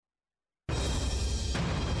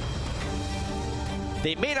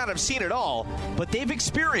They may not have seen it all, but they've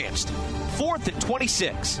experienced 4th and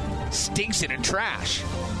 26, stinks it in trash,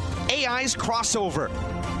 AI's crossover,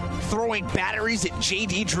 throwing batteries at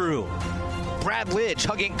J.D. Drew, Brad Lidge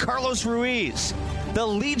hugging Carlos Ruiz, the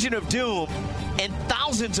Legion of Doom, and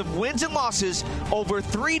thousands of wins and losses over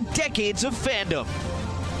 3 decades of fandom.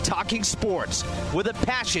 Talking sports with a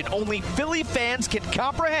passion only Philly fans can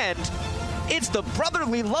comprehend. It's the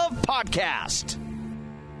Brotherly Love Podcast.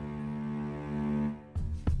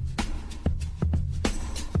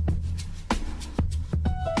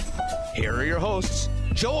 Here are your hosts,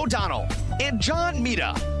 Joe O'Donnell and John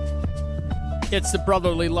Mita. It's the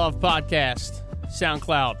Brotherly Love Podcast.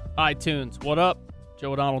 SoundCloud, iTunes. What up?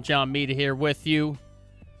 Joe O'Donnell, John Mita here with you.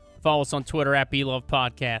 Follow us on Twitter at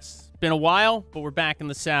BLovePodcasts. Been a while, but we're back in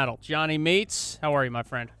the saddle. Johnny Meats, how are you, my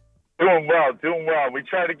friend? Doing well. We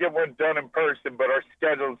tried to get one done in person, but our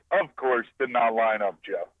schedules, of course, did not line up,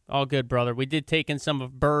 Joe. All good, brother. We did take in some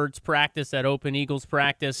of Bird's practice, that Open Eagles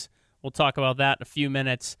practice. We'll talk about that in a few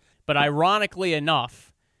minutes. But ironically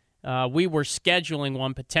enough, we were scheduling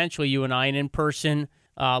one, potentially you and I, an in-person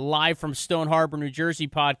live from Stone Harbor, New Jersey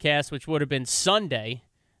podcast, which would have been Sunday.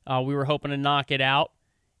 We were hoping to knock it out.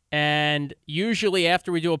 And usually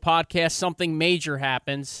after we do a podcast, something major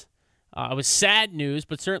happens. It was sad news,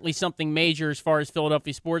 but certainly something major as far as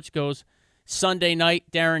Philadelphia sports goes. Sunday night,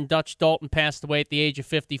 Darren Dutch Dalton passed away at the age of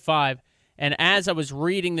 55. And as I was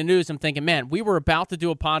reading the news, I'm thinking, man, we were about to do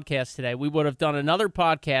a podcast today. We would have done another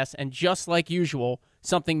podcast, and just like usual,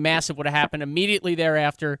 something massive would have happened immediately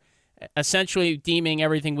thereafter, essentially deeming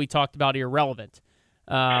everything we talked about irrelevant.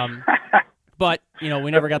 But, you know, we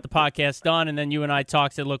never got the podcast done, and then you and I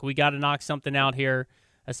talked, said, look, we got to knock something out here,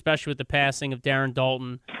 especially with the passing of Darren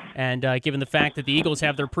Dalton, and given the fact that the Eagles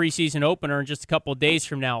have their preseason opener in just a couple of days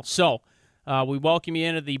from now. So we welcome you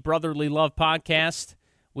into the Brotherly Love Podcast.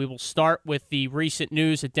 We will start with the recent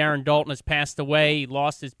news that Darren Dalton has passed away. He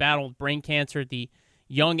lost his battle with brain cancer at the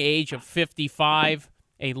young age of 55,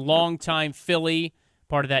 a longtime Philly,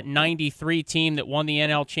 part of that 93 team that won the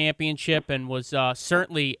NL championship and was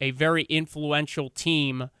certainly a very influential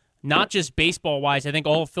team, not just baseball-wise, I think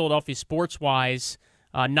all of Philadelphia sports-wise,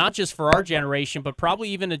 not just for our generation, but probably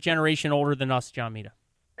even a generation older than us, John Mita.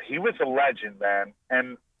 He was a legend, man,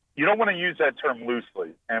 and you don't want to use that term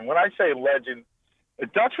loosely. And when I say legend,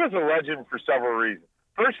 Dutch was a legend for several reasons.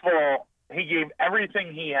 First of all, he gave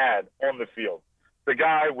everything he had on the field. The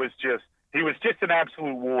guy was just an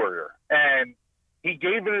absolute warrior. And he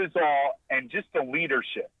gave it his all, and just the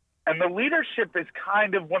leadership. And the leadership is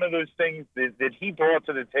kind of one of those things that he brought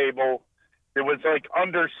to the table that was like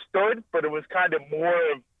understood, but it was kind of more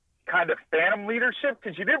of kind of phantom leadership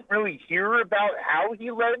because you didn't really hear about how he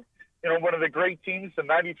led, one of the great teams, the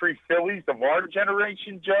 93 Phillies of our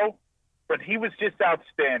generation, Joe. But he was just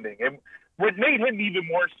outstanding. And what made him even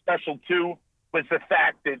more special, too, was the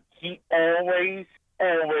fact that he always,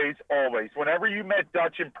 whenever you met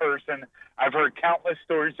Dutch in person, I've heard countless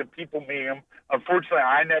stories of people meet him. Unfortunately,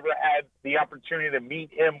 I never had the opportunity to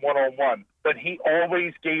meet him one-on-one, but he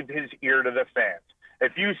always gave his ear to the fans.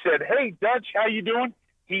 If you said, hey, Dutch, how you doing?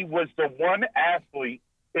 He was the one athlete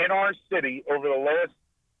in our city over the last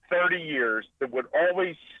 30 years that would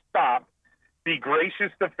always stop, be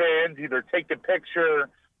gracious to fans, either take a picture,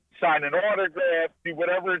 sign an autograph, do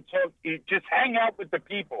whatever it took, just hang out with the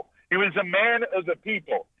people. He was a man of the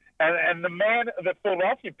people and the man of the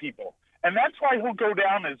Philadelphia people. And that's why he'll go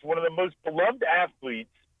down as one of the most beloved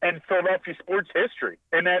athletes in Philadelphia sports history,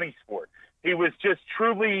 in any sport. He was just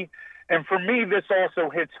truly, and for me, this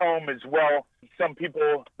also hits home as well. Some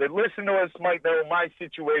people that listen to us might know my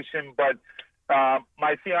situation, but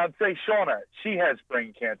my fiancée, Shauna, she has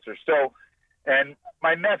brain cancer. And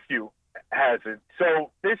my nephew has it.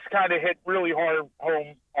 So this kind of hit really hard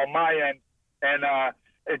home on my end. And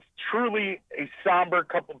it's truly a somber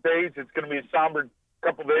couple of days. It's going to be a somber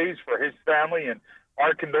couple of days for his family, and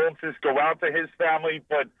our condolences go out to his family.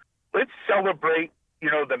 But let's celebrate,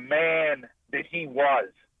 the man that he was,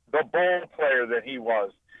 the ball player that he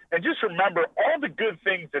was. And just remember all the good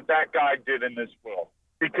things that guy did in this world,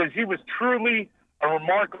 because he was truly a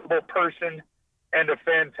remarkable person and a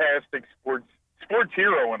fantastic sports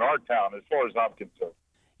hero in our town, as far as I'm concerned.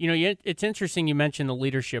 It's interesting you mentioned the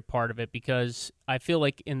leadership part of it, because I feel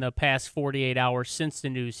like in the past 48 hours since the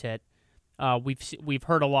news hit, we've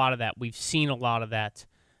heard a lot of that. We've seen a lot of that.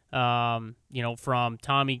 From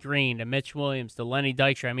Tommy Green to Mitch Williams to Lenny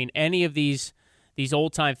Dykstra. I mean, any of these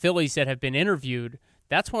old time Phillies that have been interviewed,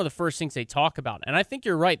 that's one of the first things they talk about. And I think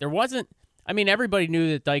you're right. There wasn't. I mean, everybody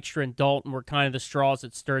knew that Dykstra and Dalton were kind of the straws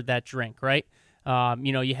that stirred that drink, right?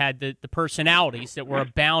 You had the personalities that were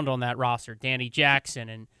abound on that roster, Danny Jackson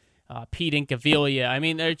and Pete Incaviglia. I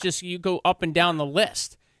mean, they're just, you go up and down the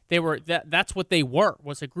list. They were that's what they were,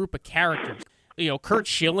 was a group of characters. Curt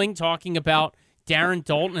Schilling talking about Darren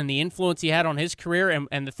Daulton and the influence he had on his career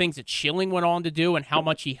and the things that Schilling went on to do and how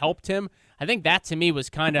much he helped him. I think that to me was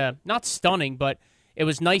kind of not stunning, but it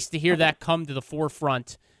was nice to hear that come to the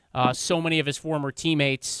forefront. So many of his former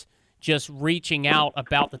teammates just reaching out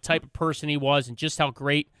about the type of person he was and just how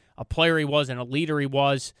great a player he was and a leader he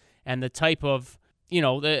was, and the type of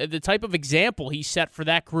the type of example he set for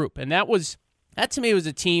that group. And that to me was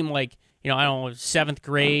a team like, I don't know, 7th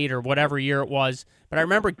grade or whatever year it was, but I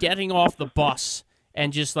remember getting off the bus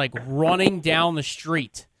and just like running down the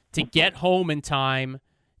street to get home in time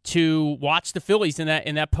to watch the Phillies in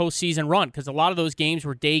that postseason run, because a lot of those games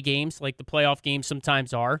were day games, like the playoff games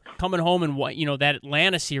sometimes are. Coming home and that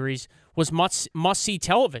Atlanta series was must-see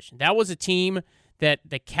television. That was a team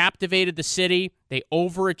that captivated the city. They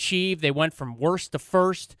overachieved. They went from worst to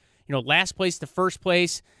first, last place to first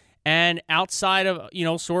place. And outside of,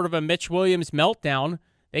 sort of a Mitch Williams meltdown,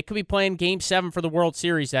 they could be playing Game 7 for the World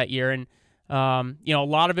Series that year. And, a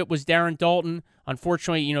lot of it was Darren Daulton.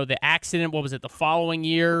 Unfortunately, the accident, what was it, the following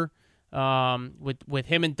year with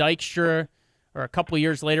him and Dykstra, or a couple of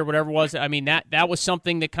years later, whatever it was. I mean, that was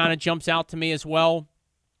something that kind of jumps out to me as well.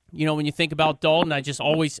 When you think about Daulton,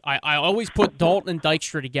 I always put Daulton and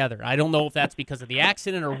Dykstra together. I don't know if that's because of the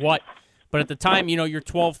accident or what, but at the time, you're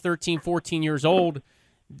 12, 13, 14 years old.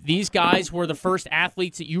 These guys were the first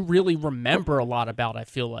athletes that you really remember a lot about, I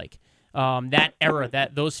feel like, that era,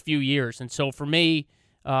 those few years. And so for me,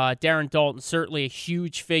 Darren Daulton, certainly a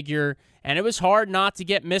huge figure, and it was hard not to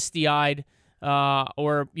get misty-eyed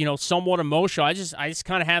or somewhat emotional. I just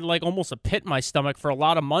kind of had like almost a pit in my stomach for a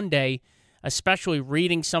lot of Monday, especially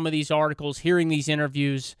reading some of these articles, hearing these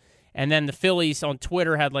interviews, and then the Phillies on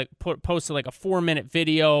Twitter had posted like a 4-minute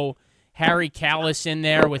video, Harry Kalas in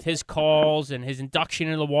there with his calls and his induction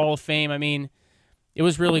into the Wall of Fame. I mean, it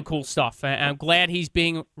was really cool stuff. And I'm glad he's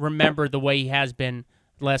being remembered the way he has been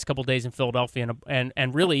the last couple of days in Philadelphia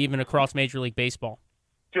and really even across Major League Baseball.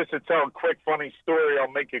 Just to tell a quick, funny story,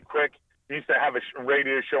 I'll make it quick. He used to have a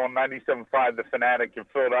radio show on 97.5, The Fanatic in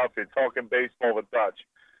Philadelphia, talking baseball with Dutch.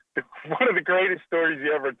 One of the greatest stories he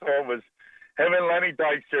ever told was him and Lenny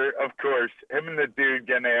Dykstra, of course, him and the dude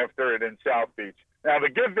getting after it in South Beach. Now, the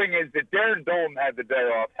good thing is that Darren Daulton had the day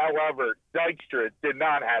off. However, Dykstra did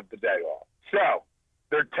not have the day off. So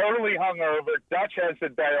they're totally hungover. Dutch has the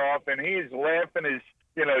day off, and he is laughing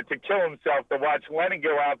to kill himself to watch Lenny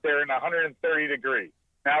go out there in 130 degrees.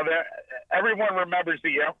 Now, everyone remembers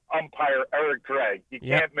the umpire, Eric Gregg. You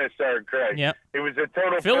can't miss Eric Gregg. Yep. He was a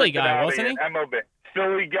total Philly guy, wasn't he? MLB.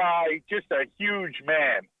 Philly guy, just a huge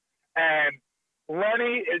man. And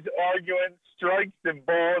Lenny is arguing strikes and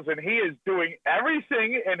balls, and he is doing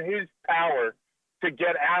everything in his power to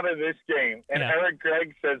get out of this game. And Eric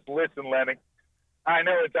Gregg says, listen, Lenny, I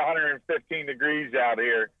know it's 115 degrees out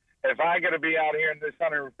here. If I got to be out here in this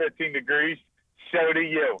 115 degrees, so do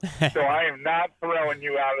you. So I am not throwing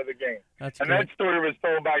you out of the game. That story was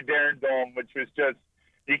told by Darren Daulton, which was just,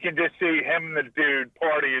 you can just see him and the dude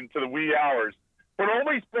partying to the wee hours, but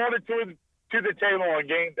always brought it to the table on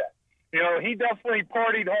game day. He definitely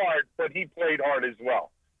partied hard, but he played hard as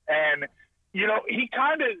well. And, he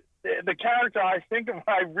kind of, the character I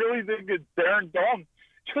really think is Darren Daulton.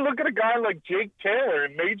 You look at a guy like Jake Taylor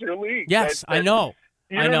in Major League. Yes, I know.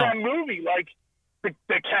 That movie, like the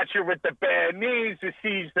catcher with the bad knees, the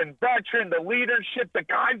seasoned veteran, the leadership, the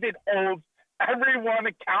guy that holds everyone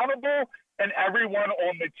accountable and everyone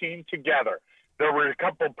on the team together. There were a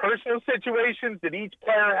couple of personal situations that each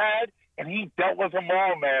player had, and he dealt with them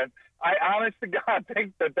all, man. I honest to God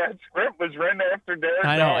think that script was written after Darren Daulton.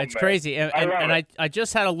 I know, it's crazy. And I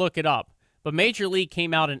just had to look it up. But Major League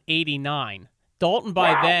came out in 89. Daulton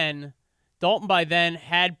by then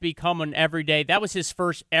had become an everyday. That was his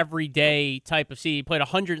first everyday type of season. He played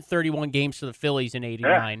 131 games for the Phillies in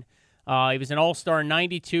 89. He was an All-Star in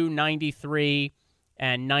 92, 93,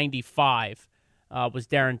 and 95 was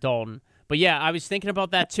Darren Daulton. But, yeah, I was thinking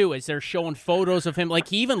about that, too, as they're showing photos of him. Like,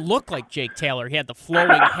 he even looked like Jake Taylor. He had the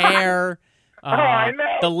flowing hair. I know.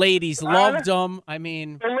 The ladies loved him. I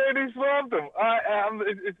mean, the ladies loved him.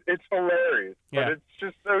 It's hilarious, but it's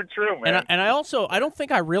just so true, man. And I don't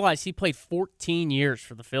think I realized he played 14 years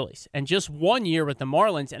for the Phillies and just 1 year with the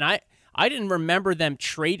Marlins. And I didn't remember them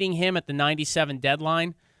trading him at the 97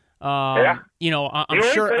 deadline. I'm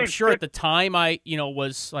sure at the time I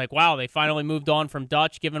was like, wow, they finally moved on from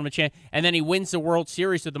Dutch, giving him a chance. And then he wins the World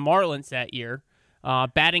Series with the Marlins that year,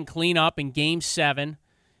 batting cleanup in Game 7.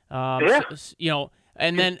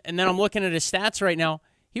 And then I'm looking at his stats right now.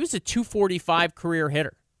 He was a .245 career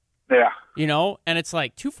hitter. Yeah. And it's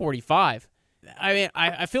like 245. I mean,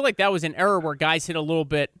 I feel like that was an error where guys hit a little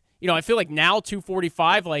bit. I feel like now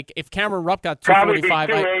 245. Like if Cameron Rupp got 245,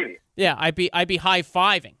 I'd be high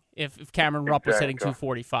fiving if Cameron Rupp was hitting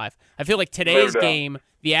 245. I feel like today's game,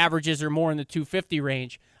 the averages are more in the 250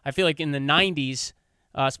 range. I feel like in the 90s,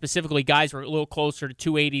 specifically, guys were a little closer to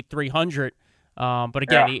 280, 300. But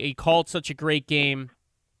again, he called such a great game.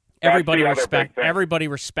 Everybody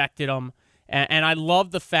respected him, and I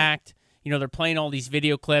love the fact they're playing all these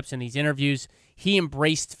video clips and these interviews. He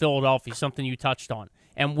embraced Philadelphia, something you touched on,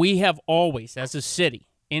 and we have always, as a city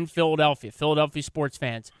in Philadelphia sports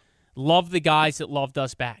fans, loved the guys that loved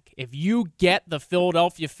us back. If you get the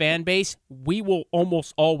Philadelphia fan base, we will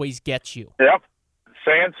almost always get you. Yep,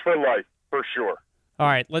 fans for life for sure. All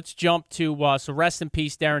right, let's jump to so rest in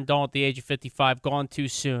peace, Darren Dahl at the age of 55, gone too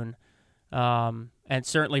soon. And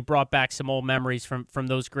certainly brought back some old memories from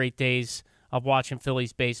those great days of watching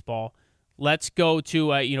Phillies baseball. Let's go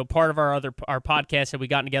to part of our podcast that we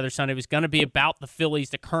got together Sunday was going to be about the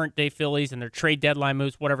Phillies, the current day Phillies, and their trade deadline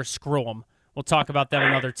moves. Whatever, screw them. We'll talk about them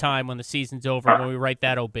another time when the season's over, when we write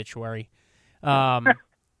that obituary.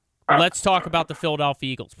 Let's talk about the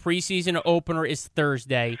Philadelphia Eagles. Preseason opener is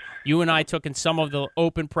Thursday. You and I took in some of the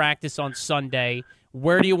open practice on Sunday.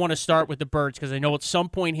 Where do you want to start with the Birds? Because I know at some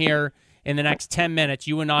point here in the next 10 minutes,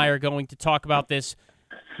 you and I are going to talk about this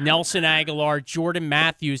Nelson Aguilar, Jordan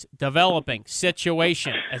Matthews developing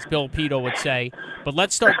situation, as Bill Pito would say. But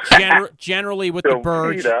let's start generally with the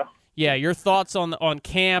Birds. Yeah, your thoughts on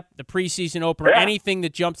camp, the preseason opener, anything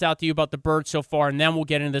that jumps out to you about the Birds so far, and then we'll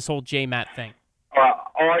get into this whole J-Matt thing.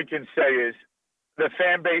 All I can say is the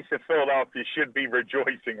fan base of Philadelphia should be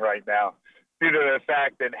rejoicing right now due to the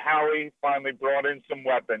fact that Howie finally brought in some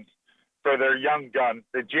weapons for their young gun,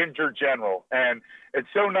 the Ginger General. And it's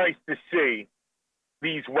so nice to see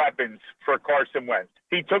these weapons for Carson Wentz.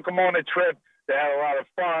 He took them on a trip. They had a lot of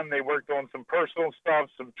fun. They worked on some personal stuff,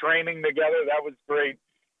 some training together. That was great.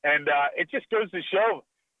 And it just goes to show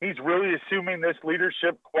he's really assuming this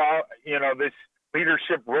leadership role,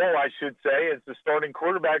 I should say, as the starting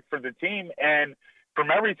quarterback for the team. And from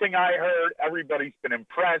everything I heard, everybody's been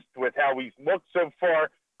impressed with how he's looked so far.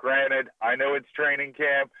 Granted, I know it's training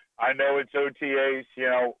camp. I know it's OTAs.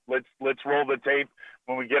 Let's roll the tape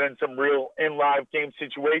when we get in some real in-live game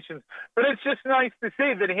situations. But it's just nice to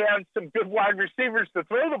see that he has some good wide receivers to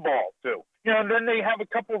throw the ball to. And then they have a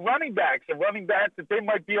couple of running backs that they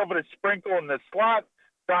might be able to sprinkle in the slot.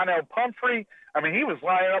 Donnell Pumphrey, he was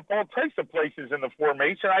lining up all types of places in the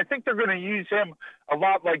formation. I think they're going to use him a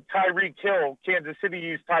lot like Tyreek Hill. Kansas City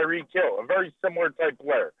used Tyreek Hill, a very similar type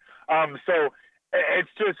player. So it's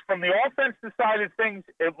just from the offensive side of things,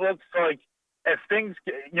 it looks like if things,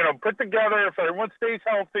 put together, if everyone stays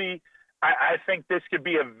healthy, I think this could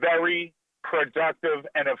be a very productive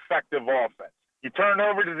and effective offense. You turn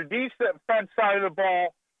over to the defense side of the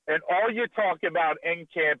ball, and all you talk about in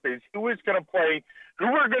camp is who is going to play, who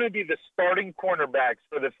are going to be the starting cornerbacks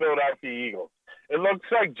for the Philadelphia Eagles. It looks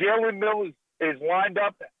like Jalen Mills is lined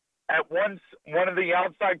up at one of the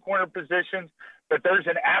outside corner positions, but there's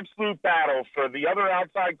an absolute battle for the other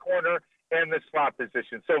outside corner and the slot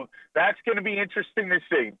position. So that's going to be interesting to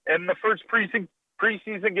see. In the first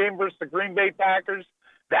preseason game versus the Green Bay Packers,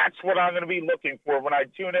 that's what I'm going to be looking for when I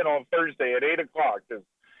tune in on Thursday at 8 o'clock is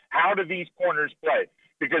how do these corners play?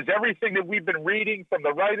 Because everything that we've been reading from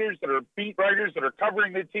the writers that are beat writers that are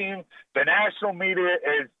covering the team, the national media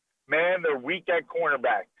is, man, they're weak at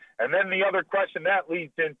cornerback. And then the other question that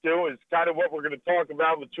leads into is kind of what we're going to talk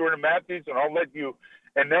about with Jordan Matthews, and I'll let you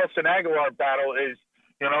and Nelson Aguilar battle is,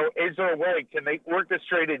 is there a way, can they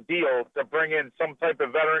orchestrate a deal to bring in some type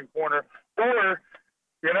of veteran corner? Or,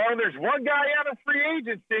 there's one guy out of free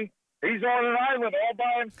agency. He's on an island all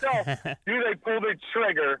by himself. Do they pull the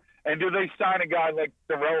trigger, and do they sign a guy like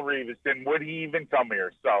Darrelle Revis, and would he even come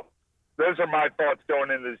here? So those are my thoughts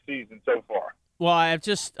going into the season so far. Well, I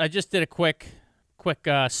just did a quick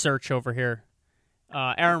search over here.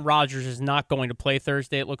 Aaron Rodgers is not going to play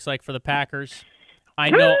Thursday, it looks like, for the Packers. I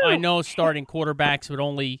know starting quarterbacks would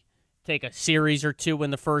only take a series or two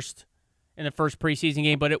in the first preseason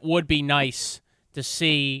game, but it would be nice to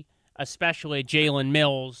see, especially Jalen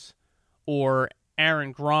Mills or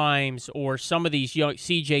Aaron Grimes or some of these young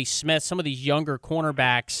C.J. Smith, some of these younger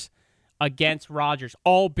cornerbacks against Rodgers,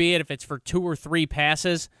 albeit if it's for 2 or 3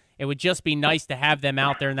 passes. It would just be nice to have them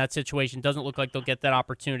out there in that situation. Doesn't look like they'll get that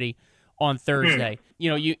opportunity on Thursday.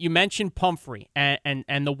 You mentioned Pumphrey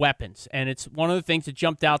and the weapons, and it's one of the things that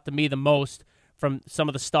jumped out to me the most from some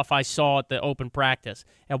of the stuff I saw at the open practice.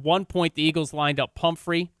 At one point, the Eagles lined up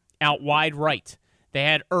Pumphrey out wide right. They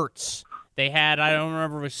had Ertz. They had, I don't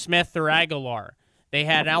remember if it was Smith or Aguilar. They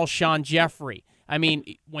had Alshon Jeffrey. I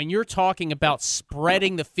mean, when you're talking about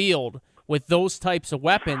spreading the field with those types of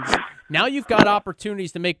weapons, now you've got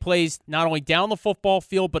opportunities to make plays not only down the football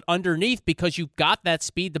field but underneath because you've got that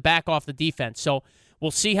speed to back off the defense. So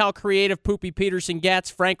we'll see how creative Poopy Peterson gets.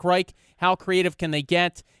 Frank Reich, how creative can they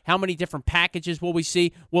get? How many different packages will we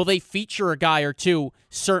see? Will they feature a guy or two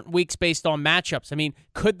certain weeks based on matchups? I mean,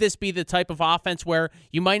 could this be the type of offense where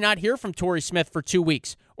you might not hear from Torrey Smith for 2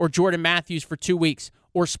 weeks or Jordan Matthews for 2 weeks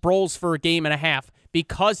or Sproles for a game and a half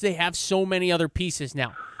because they have so many other pieces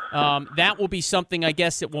now? That will be something, I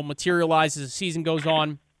guess, that will materialize as the season goes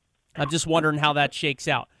on. I'm just wondering how that shakes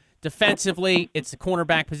out. Defensively, it's the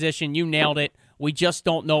cornerback position. You nailed it. We just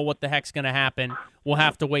don't know what the heck's going to happen. We'll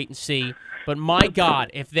have to wait and see. But my God,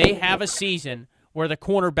 if they have a season where the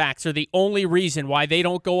cornerbacks are the only reason why they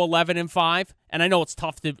don't go 11-5, and I know it's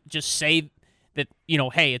tough to just say that,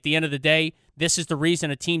 hey, at the end of the day, this is the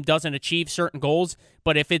reason a team doesn't achieve certain goals.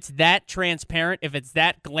 But if it's that transparent, if it's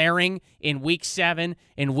that glaring in Week 7,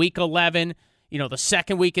 in Week 11, the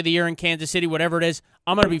second week of the year in Kansas City, whatever it is,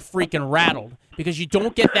 I'm going to be freaking rattled because you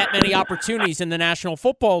don't get that many opportunities in the National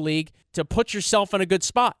Football League to put yourself in a good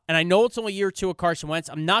spot. And I know it's only year 2 of Carson Wentz.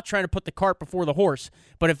 I'm not trying to put the cart before the horse.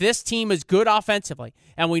 But if this team is good offensively,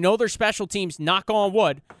 and we know their special teams, knock on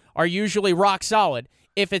wood, are usually rock solid,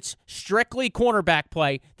 if it's strictly cornerback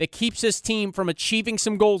play that keeps this team from achieving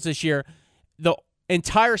some goals this year, the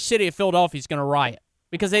entire city of Philadelphia is going to riot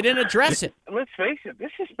because they didn't address it. Let's face it,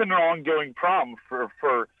 this has been an ongoing problem for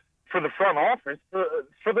the front office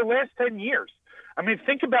for the last 10 years. I mean,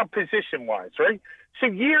 think about position-wise, right? So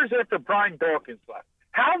years after Brian Dawkins left,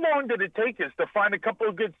 how long did it take us to find a couple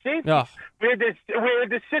of good safeties? Oh. We had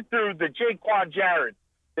to sit through the Jaquan Jarrett,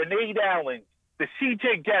 the Nate Allen, the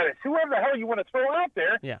C.J. Gaddis, whoever the hell you want to throw out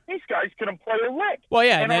there. Yeah. These guys couldn't play a lick. Well,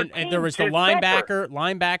 yeah, and there was the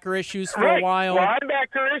linebacker issues for a while.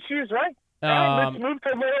 Linebacker issues, right? Let's move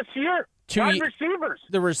to last year. Wide receivers.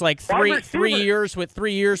 There was like three years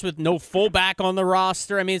with no fullback on the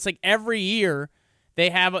roster. I mean, it's like every year they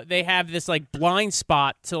have this like blind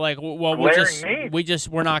spot to like, well,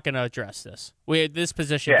 we're not going to address this. This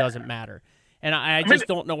position doesn't matter, and I just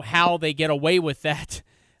don't know how they get away with that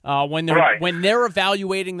when they're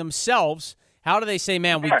evaluating themselves. How do they say,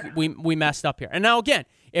 man, we messed up here? And now again,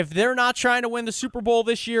 if they're not trying to win the Super Bowl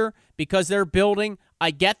this year because they're building,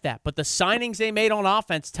 I get that. But the signings they made on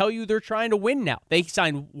offense tell you they're trying to win now. They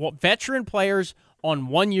signed veteran players on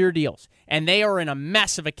 1-year deals, and they are in a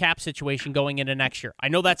mess of a cap situation going into next year. I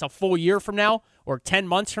know that's a full year from now or 10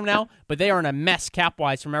 months from now, but they are in a mess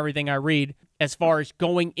cap-wise from everything I read as far as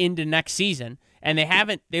going into next season. And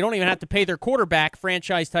they don't even have to pay their quarterback,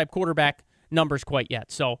 franchise-type quarterback numbers quite yet.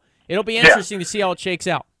 So it'll be interesting to see how it shakes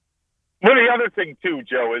out. Well, the other thing, too,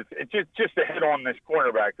 Joe, is just to hit on this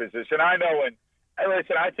cornerback position. I know, and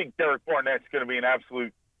listen, I think Derek Barnett's going to be an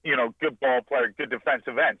absolute, good ball player, good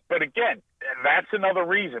defensive end. But again, that's another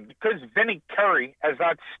reason. Because Vinny Curry has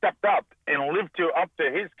not stepped up and lived up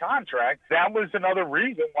to his contract, that was another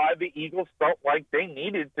reason why the Eagles felt like they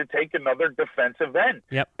needed to take another defensive end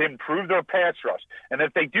to improve their pass rush. And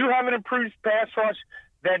if they do have an improved pass rush,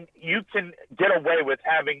 then you can get away with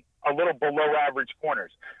having a little below average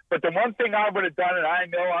corners. But the one thing I would have done, and I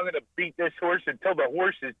know I'm going to beat this horse until the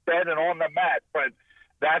horse is dead and on the mat, but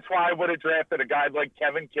that's why I would have drafted a guy like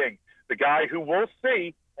Kevin King, the guy who we'll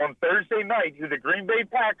see on Thursday night who the Green Bay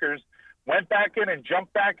Packers went back in and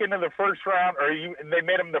jumped back into the first round, and they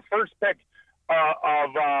made him the first pick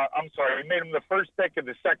they made him the first pick of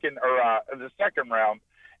the second round.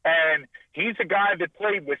 And he's a guy that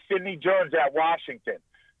played with Sidney Jones at Washington.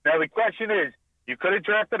 Now the question is, you could have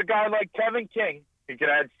drafted a guy like Kevin King. You could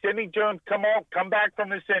have had Sidney Jones come back from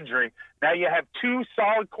this injury. Now you have 2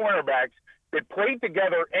 solid cornerbacks that played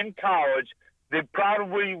together in college that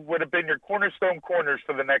probably would have been your cornerstone corners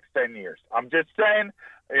for the next 10 years. I'm just saying,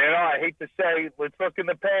 I hate to say, let's look in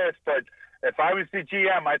the past, but if I was the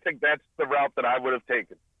GM, I think that's the route that I would have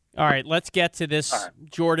taken. All right, let's get to this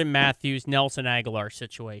Jordan Matthews, Nelson Aguilar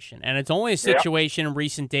situation. And it's only a situation in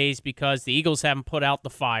recent days because the Eagles haven't put out the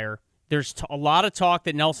fire. There's a lot of talk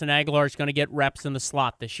that Nelson Aguilar is going to get reps in the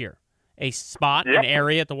slot this year. A spot, an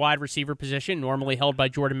area at the wide receiver position, normally held by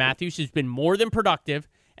Jordan Matthews, who's been more than productive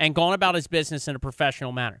and gone about his business in a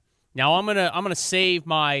professional manner. Now, I'm gonna save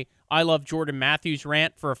my I love Jordan Matthews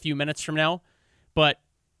rant for a few minutes from now, but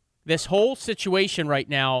this whole situation right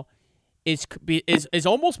now is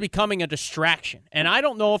almost becoming a distraction. And I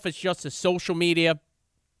don't know if it's just the social media.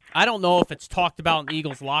 I don't know if it's talked about in the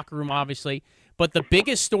Eagles locker room, obviously. But the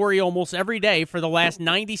biggest story almost every day for the last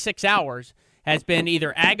 96 hours has been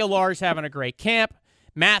either Aguilar's having a great camp,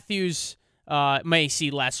 Matthews may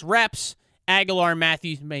see less reps, Aguilar and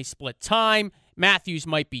Matthews may split time. Matthews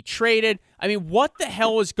might be traded. I mean, what the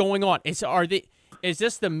hell is going on? Is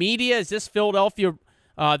this the media? Is this Philadelphia,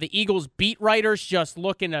 the Eagles beat writers just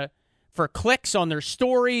looking for clicks on their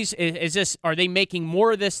stories? Are they making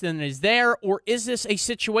more of this than is there? Or is this a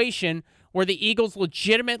situation where the Eagles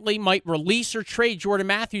legitimately might release or trade Jordan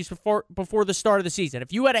Matthews before the start of the season?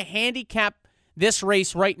 If you had a handicap this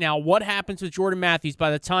race right now, what happens with Jordan Matthews by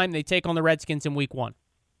the time they take on the Redskins in Week 1?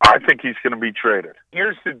 I think he's going to be traded.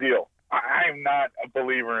 Here's the deal. I am not a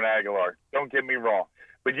believer in Aguilar. Don't get me wrong.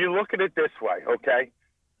 But you look at it this way, okay?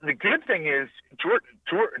 The good thing is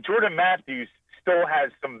Jordan Matthews still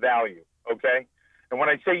has some value, okay? And when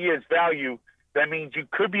I say he has value, that means you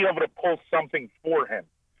could be able to pull something for him.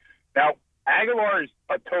 Now, Aguilar is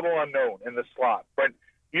a total unknown in the slot, but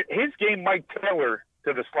his game might tailor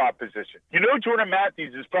to the slot position. Jordan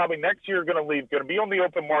Matthews is probably next year going to leave, going to be on the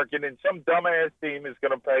open market, and some dumbass team is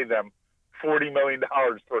going to pay them $40 million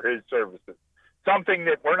for his services. Something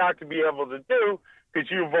that we're not going to be able to do because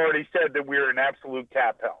you've already said that we're in absolute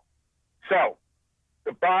cap hell. So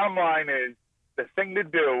the bottom line is the thing to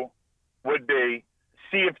do would be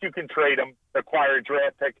see if you can trade him, acquire a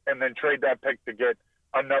draft pick, and then trade that pick to get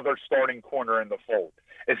another starting corner in the fold.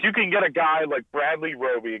 If you can get a guy like Bradley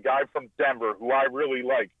Roby, a guy from Denver who I really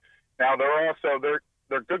like. Now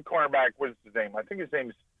they're good cornerback. What's his name? I think his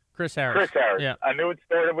name's Chris Harris. Chris Harris. Yeah. I knew it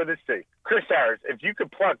started with a C. Chris Harris. If you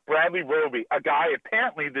could pluck Bradley Roby, a guy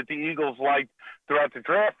apparently that the Eagles liked throughout the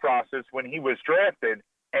draft process when he was drafted,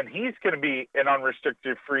 and he's going to be an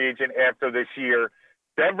unrestricted free agent after this year.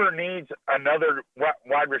 Denver needs another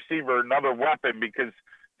wide receiver, another weapon, because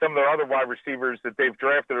some of their other wide receivers that they've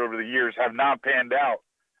drafted over the years have not panned out.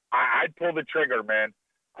 I'd pull the trigger, man.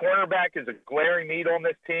 Cornerback is a glaring need on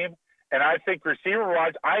this team, and I think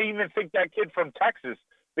receiver-wise, I even think that kid from Texas,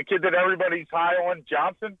 the kid that everybody's high on,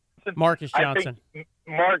 Marcus Johnson.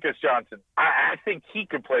 Marcus Johnson. I think he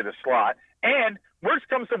could play the slot. And worst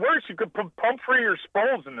comes to worst, you could put Pumphrey or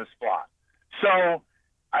Sproles in the slot. So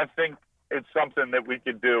I think it's something that we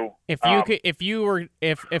could do. If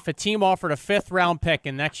a team offered a 5th round pick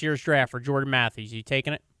in next year's draft for Jordan Matthews, you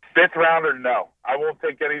taking it? 5th rounder, no. I won't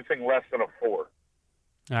take anything less than a 4. All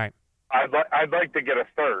right. I'd like to get a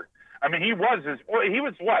 3rd. I mean, he was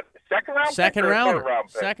what? Second round? Second rounder. Round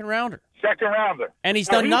pick? Second rounder. Second rounder. And he's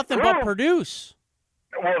done nothing but produce.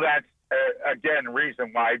 Well, that's again reason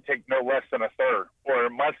why I take no less than a 3rd, or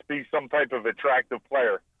it must be some type of attractive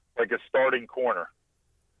player like a starting corner.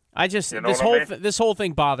 This whole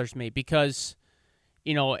thing bothers me because,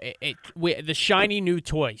 the shiny new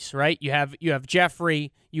toys, right? You have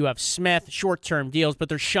Jeffrey, you have Smith, short-term deals, but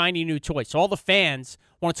they're shiny new toys. So all the fans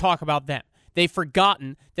want to talk about them. They've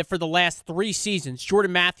forgotten that for the last 3 seasons,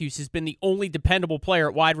 Jordan Matthews has been the only dependable player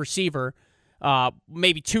at wide receiver,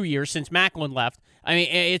 maybe 2 years since Macklin left. I mean,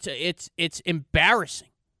 it's embarrassing.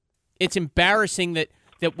 It's embarrassing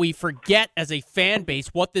that we forget as a fan base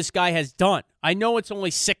what this guy has done. I know it's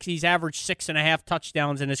only 6. He's averaged 6.5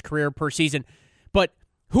 touchdowns in his career per season, but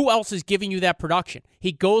who else is giving you that production?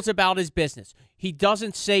 He goes about his business. He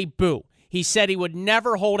doesn't say boo. He said he would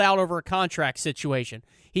never hold out over a contract situation.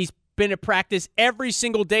 He's been at practice every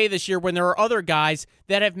single day this year when there are other guys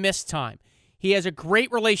that have missed time. He has a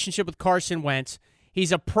great relationship with Carson Wentz.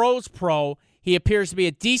 He's a pro's pro. He appears to be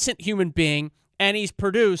a decent human being, and he's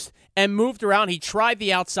produced and moved around. He tried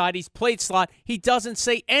the outside. He's played slot. He doesn't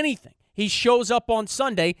say anything. He shows up on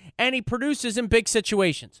Sunday, and he produces in big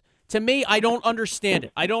situations. To me, I don't understand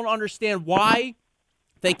it. I don't understand why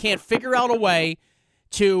they can't figure out a way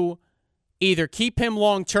to either keep him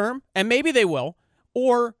long-term, and maybe they will,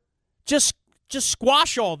 or just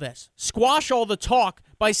squash all this. Squash all the talk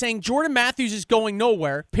by saying Jordan Matthews is going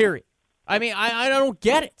nowhere, period. I mean, I don't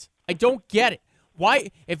get it. I don't get it.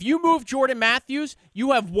 Why? If you move Jordan Matthews,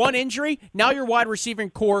 you have one injury, now your wide receiving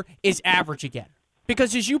core is average again.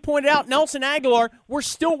 Because as you pointed out, Nelson Aguilar, we're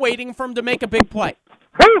still waiting for him to make a big play.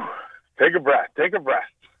 Whew. Take a breath. Take a breath.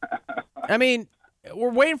 I mean,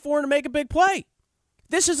 we're waiting for him to make a big play.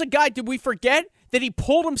 This is a guy, did we forget that he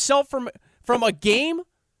pulled himself from a game,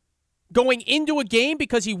 going into a game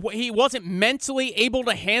because he wasn't mentally able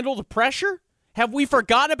to handle the pressure? Have we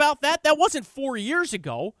forgotten about that? That wasn't 4 years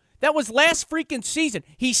ago. That was last freaking season.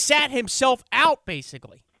 He sat himself out,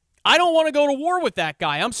 basically. I don't want to go to war with that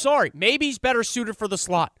guy. I'm sorry. Maybe he's better suited for the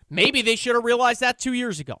slot. Maybe they should have realized that 2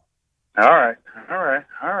 years ago. All right.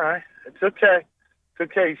 It's okay.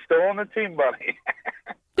 It's okay. He's still on the team, buddy.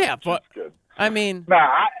 Yeah, but, I mean,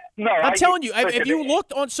 I'm telling you, if you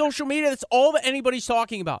looked on social media, that's all that anybody's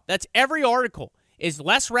talking about. That's every article is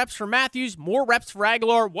less reps for Matthews, more reps for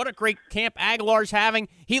Aguilar. What a great camp Aguilar's having.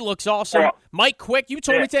 He looks awesome. Well, Mike Quick, you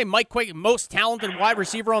told me today, Mike Quick, most talented wide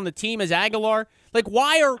receiver on the team is Aguilar. Like,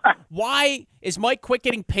 why is Mike Quick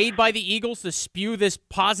getting paid by the Eagles to spew this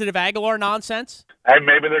positive Aguilar nonsense? Hey,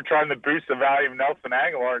 maybe they're trying to boost the value of Nelson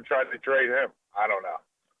Aguilar and trying to trade him. I don't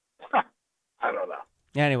know. I don't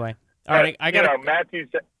know. Anyway, all right, I got Matthews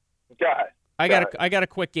guy. I got a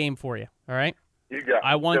quick game for you. All right, you got.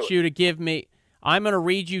 I want you to give me. I'm going to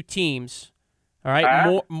read you teams. All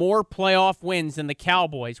right, more playoff wins than the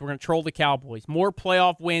Cowboys. We're going to troll the Cowboys. More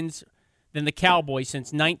playoff wins than the Cowboys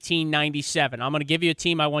since 1997. I'm going to give you a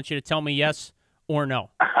team. I want you to tell me yes or no.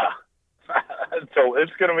 So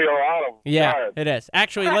it's going to be a lot of. Yeah, it is.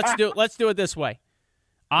 Actually, let's do it this way.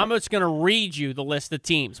 I'm just going to read you the list of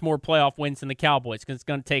teams, more playoff wins than the Cowboys, because it's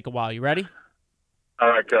going to take a while. You ready? All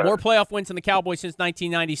right, go ahead. More playoff wins than the Cowboys since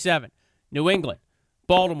 1997. New England,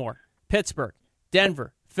 Baltimore, Pittsburgh,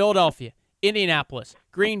 Denver, Philadelphia, Indianapolis,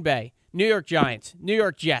 Green Bay, New York Giants, New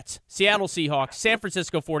York Jets, Seattle Seahawks, San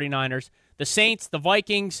Francisco 49ers, the Saints, the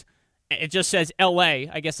Vikings. It just says L.A.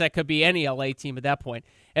 I guess that could be any L.A. team at that point.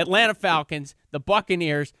 Atlanta Falcons, the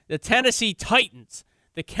Buccaneers, the Tennessee Titans,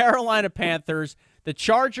 the Carolina Panthers, the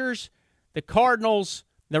Chargers, the Cardinals,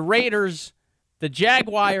 the Raiders, the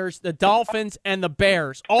Jaguars, the Dolphins, and the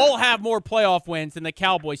Bears all have more playoff wins than the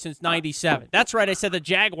Cowboys since 97. That's right, I said the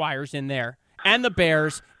Jaguars in there, and the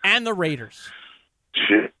Bears, and the Raiders.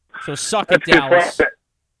 Shit. So suck it, Dallas. 3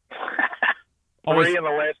 in the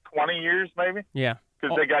last 20 years, maybe? Yeah.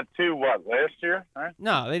 Because they got 2, last year? Right?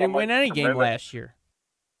 No, they didn't win any game last year.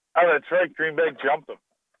 Oh, that's right. Green Bay jumped them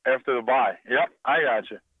after the bye. Yep, I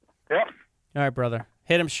got you. Yep. All right, brother.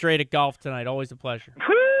 Hit him straight at golf tonight. Always a pleasure.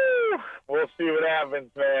 Woo! We'll see what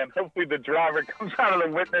happens, man. Hopefully the driver comes out of the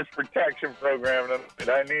witness protection program tonight.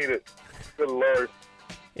 I need it. Good Lord.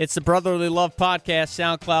 It's the Brotherly Love Podcast,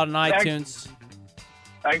 SoundCloud, and iTunes.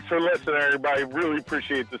 Thanks for listening, everybody. Really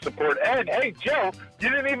appreciate the support. And, hey, Joe, you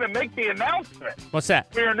didn't even make the announcement. What's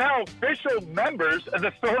that? We are now official members of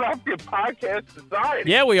the Philadelphia Podcast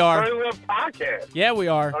Society. Yeah, we are. Brotherly Love Podcast. Yeah, we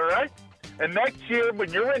are. All right? And next year,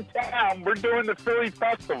 when you're in town, we're doing the Philly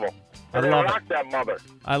Festival. I We're love rock that mother.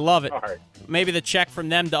 I love it. All right. Maybe the check from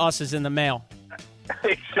them to us is in the mail.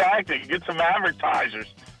 Exactly. Get some advertisers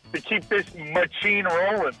to keep this machine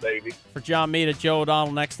rolling, baby. For John Meade, Joe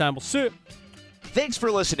O'Donnell, next time we'll see you. Thanks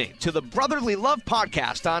for listening to the Brotherly Love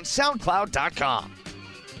Podcast on SoundCloud.com.